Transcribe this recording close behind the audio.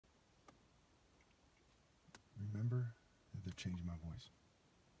they're changing my voice.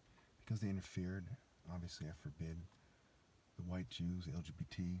 Because they interfered, obviously I forbid the white Jews, the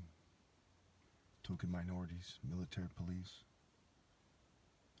LGBT, token minorities, military police,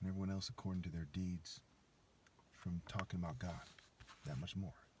 and everyone else according to their deeds from talking about God. That much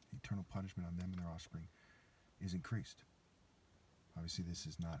more. The eternal punishment on them and their offspring is increased. Obviously this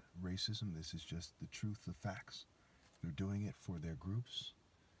is not racism, this is just the truth, the facts. They're doing it for their groups,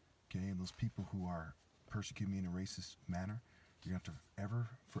 okay, and those people who are persecuting me in a racist manner, you're going to have to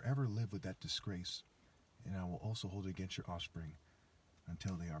forever live with that disgrace, and I will also hold it against your offspring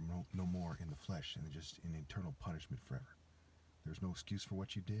until they are no more in the flesh and just in eternal punishment forever. There's no excuse for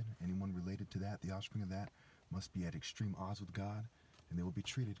what you did. Anyone related to that, the offspring of that, must be at extreme odds with God, and they will be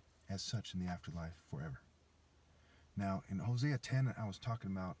treated as such in the afterlife forever. Now, in Hosea 10, I was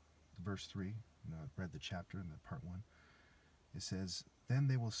talking about verse 3. I read the chapter in the part 1. It says, "Then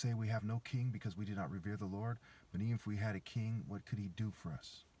they will say, we have no king because we did not revere the Lord. But even if we had a king, what could he do for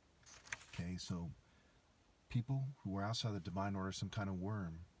us?" Okay, so people who were outside the divine order, some kind of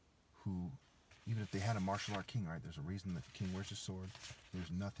worm, who, even if they had a martial art king, right, there's a reason that the king wears a sword.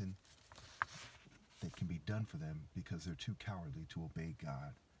 There's nothing that can be done for them because they're too cowardly to obey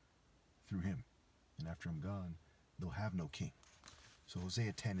God through him. And after I'm gone, they'll have no king. So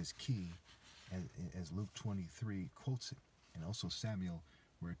Hosea 10 is key, as Luke 23 quotes it, and also Samuel,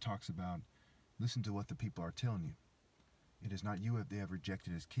 where it talks about, listen to what the people are telling you. It is not you that they have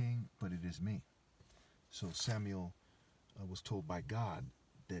rejected as king, but it is me. So Samuel was told by God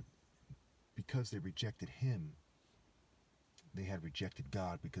that because they rejected him, they had rejected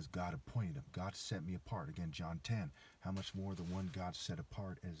God because God appointed him. God set me apart. Again, John 10. How much more the one God set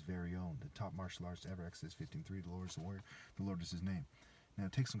apart as very own. The top martial arts ever, Exodus 15:3. The Lord is the warrior. The Lord is his name. Now,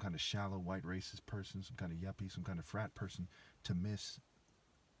 it takes some kind of shallow, white, racist person, some kind of yuppie, some kind of frat person to miss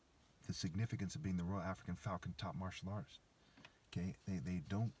the significance of being the Royal African Falcon top martial artist. Okay, they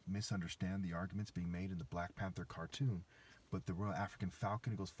don't misunderstand the arguments being made in the Black Panther cartoon, but the Royal African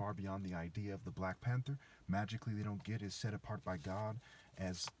Falcon, it goes far beyond the idea of the Black Panther. Magically, they don't get is set apart by God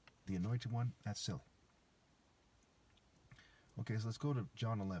as the anointed one. That's silly. Okay, so let's go to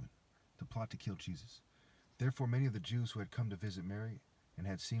John 11, the plot to kill Jesus. Therefore, many of the Jews who had come to visit Mary and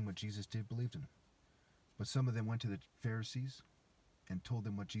had seen what Jesus did believed in him. But some of them went to the Pharisees and told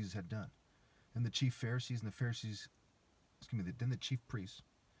them what Jesus had done. And the chief Pharisees and the Pharisees, then the chief priests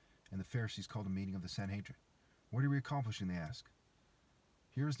and the Pharisees called a meeting of the Sanhedrin. What are we accomplishing, they ask.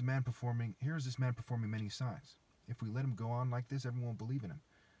 Here is this man performing many signs. If we let him go on like this, everyone will believe in him.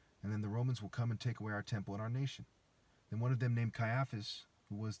 And then the Romans will come and take away our temple and our nation. Then one of them named Caiaphas,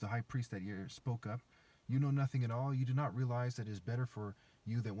 who was the high priest that year, spoke up. You know nothing at all. You do not realize that it is better for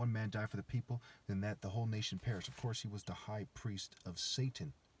you that one man die for the people than that the whole nation perish. Of course, he was the high priest of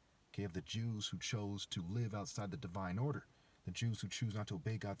Satan, okay, of the Jews who chose to live outside the divine order. The Jews who choose not to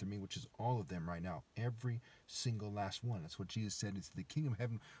obey God through me, which is all of them right now. Every single last one. That's what Jesus said. It's the kingdom of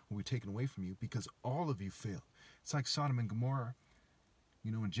heaven will be taken away from you because all of you failed. It's like Sodom and Gomorrah,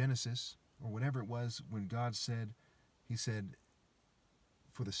 in Genesis, or whatever it was, when God said, he said,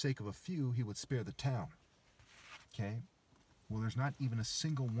 for the sake of a few, he would spare the town. Okay? Well, there's not even a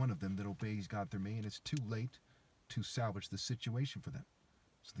single one of them that obeys God through me, and it's too late to salvage the situation for them.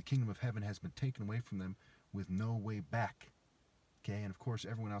 So the kingdom of heaven has been taken away from them with no way back. Okay, and of course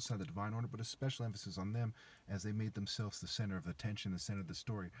everyone outside the divine order, but a special emphasis on them as they made themselves the center of attention, the center of the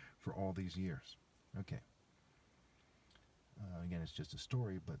story for all these years. Okay. Again, it's just a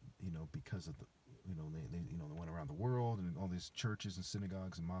story, but because of the, they went around the world and all these churches and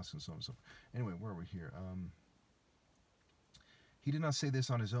synagogues and mosques and so on and so forth. Anyway, where are we here? He did not say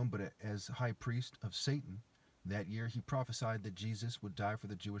this on his own, but as high priest of Satan, that year he prophesied that Jesus would die for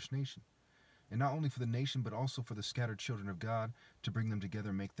the Jewish nation. And not only for the nation, but also for the scattered children of God, to bring them together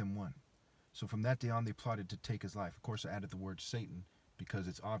and make them one. So from that day on, they plotted to take his life. Of course, I added the word Satan, because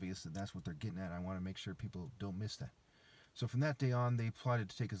it's obvious that that's what they're getting at. I want to make sure people don't miss that. So from that day on, they plotted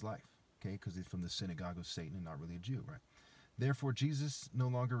to take his life, okay, because he's from the synagogue of Satan and not really a Jew, right? Therefore, Jesus no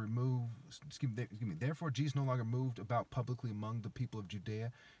longer moved about publicly among the people of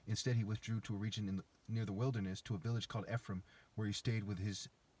Judea. Instead, he withdrew to a region near the wilderness, to a village called Ephraim, where he stayed with his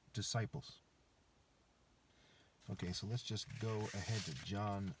disciples. Okay, so let's just go ahead to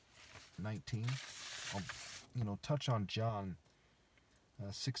John 19. I'll touch on John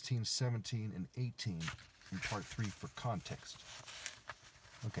 16, 17, and 18 in part 3 for context.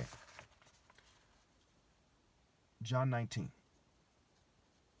 Okay. John 19.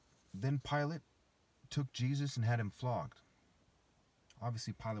 Then Pilate took Jesus and had him flogged.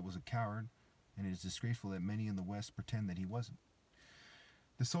 Obviously, Pilate was a coward, and it is disgraceful that many in the West pretend that he wasn't.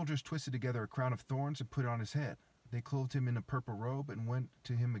 The soldiers twisted together a crown of thorns and put it on his head. They clothed him in a purple robe and went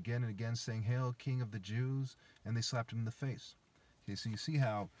to him again and again, saying, "Hail, King of the Jews!" And they slapped him in the face. Okay, so you see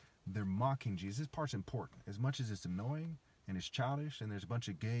how they're mocking Jesus. This part's important. As much as it's annoying and it's childish, and there's a bunch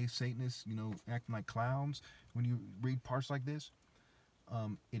of gay Satanists, acting like clowns when you read parts like this,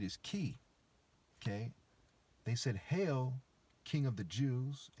 it is key. Okay? They said, "Hail, King of the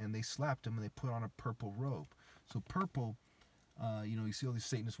Jews," and they slapped him and they put on a purple robe. So purple, you see all these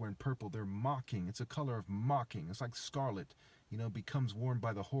Satanists wearing purple. They're mocking. It's a color of mocking. It's like scarlet, becomes worn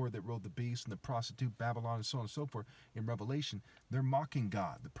by the whore that rode the beast and the prostitute Babylon and so on and so forth in Revelation. They're mocking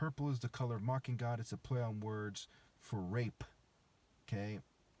God. The purple is the color of mocking God. It's a play on words for rape. Okay?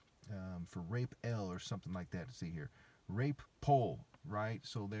 For rape L or something like that. See here. Rape pole, right?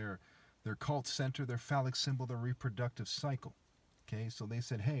 So their cult center, their phallic symbol, their reproductive cycle. Okay, so they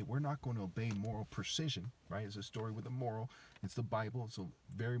said, hey, we're not going to obey moral precision, right? It's a story with a moral. It's the Bible, so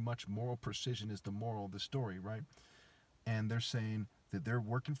very much moral precision is the moral of the story, right? And they're saying that they're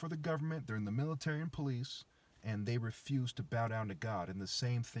working for the government, they're in the military and police, and they refuse to bow down to God. And the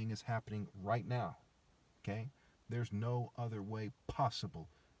same thing is happening right now, okay? There's no other way possible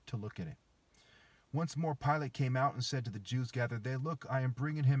to look at it. Once more Pilate came out and said to the Jews gathered there, "Look, I am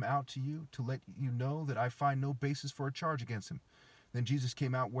bringing him out to you to let you know that I find no basis for a charge against him." Then Jesus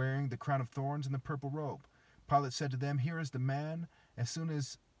came out wearing the crown of thorns and the purple robe. Pilate said to them, "Here is the man." As soon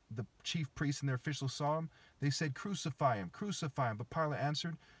as the chief priests and their officials saw him, they said, "Crucify him, crucify him." But Pilate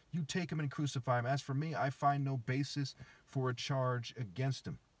answered, "You take him and crucify him. As for me, I find no basis for a charge against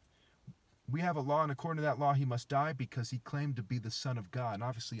him. We have a law, and according to that law, he must die because he claimed to be the Son of God." And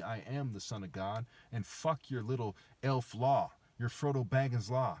obviously, I am the Son of God, and fuck your little elf law, your Frodo Baggins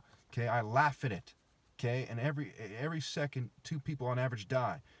law. Okay, I laugh at it. Okay, and every second, 2 people on average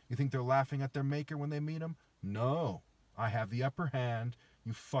die. You think they're laughing at their maker when they meet him? No. I have the upper hand,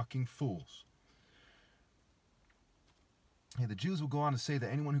 you fucking fools. Hey, the Jews will go on to say that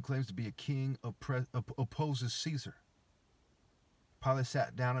anyone who claims to be a king opposes Caesar. Pilate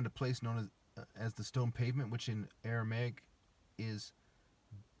sat down at a place known as the stone pavement, which in Aramaic is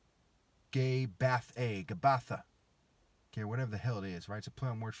Gabatha. Okay, whatever the hell it is, right? It's a play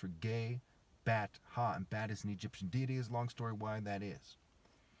on words for gay, Bat, Ha, and Bat is an Egyptian deity. It's a long story why that is.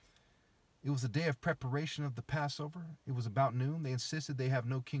 It was the day of preparation of the Passover. It was about noon. They insisted they have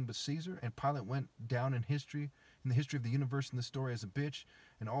no king but Caesar, and Pilate went down in the history of the universe in the story as a bitch,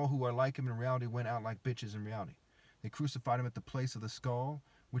 and all who are like him in reality went out like bitches in reality. They crucified him at the place of the skull,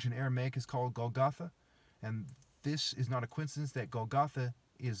 which in Aramaic is called Golgotha, and this is not a coincidence that Golgotha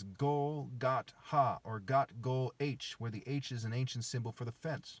is Gol-Got-Ha, or Got-Gol-H, where the H is an ancient symbol for the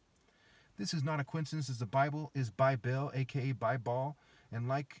fence. This is not a coincidence, as the Bible is Bybel, aka Bybal, and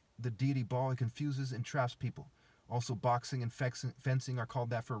like the deity Baal, it confuses and traps people. Also, boxing and fencing are called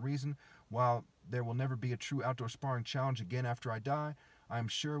that for a reason. While there will never be a true outdoor sparring challenge again after I die, I am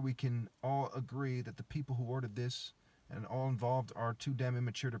sure we can all agree that the people who ordered this and all involved are too damn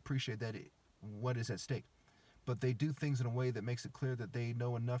immature to appreciate what is at stake. But they do things in a way that makes it clear that they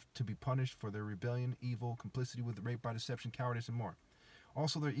know enough to be punished for their rebellion, evil, complicity with rape by deception, cowardice, and more.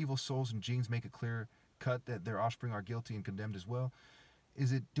 Also, their evil souls and genes make it clear-cut that their offspring are guilty and condemned as well.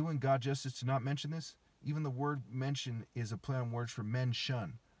 Is it doing God justice to not mention this? Even the word mention is a play on words for men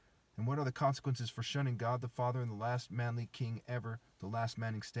shun. And what are the consequences for shunning God the Father and the last manly king ever, the last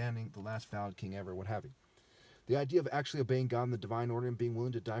man standing, the last valid king ever, what have you? The idea of actually obeying God in the divine order and being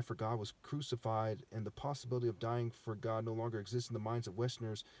willing to die for God was crucified, and the possibility of dying for God no longer exists in the minds of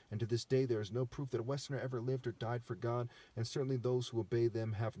Westerners, and to this day there is no proof that a Westerner ever lived or died for God, and certainly those who obey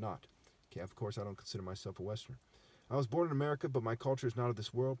them have not. Okay, of course, I don't consider myself a Westerner. I was born in America, but my culture is not of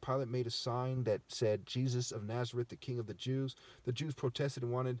this world. Pilate made a sign that said, "Jesus of Nazareth, the King of the Jews." The Jews protested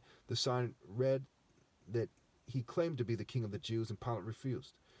and wanted the sign read that he claimed to be the King of the Jews, and Pilate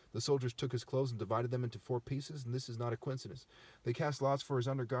refused. The soldiers took his clothes and divided them into 4 pieces, and this is not a coincidence. They cast lots for his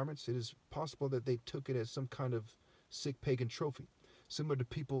undergarments. It is possible that they took it as some kind of sick pagan trophy, similar to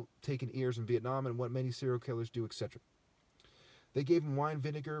people taking ears in Vietnam and what many serial killers do, etc. They gave him wine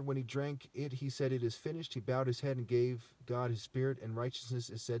vinegar. When he drank it, he said, "It is finished." He bowed his head and gave God his spirit, and righteousness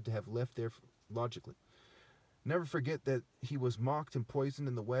is said to have left there logically. Never forget that he was mocked and poisoned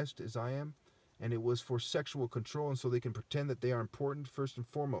in the West, as I am, and it was for sexual control, and so they can pretend that they are important first and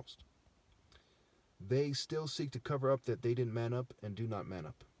foremost. They still seek to cover up that they didn't man up and do not man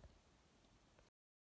up.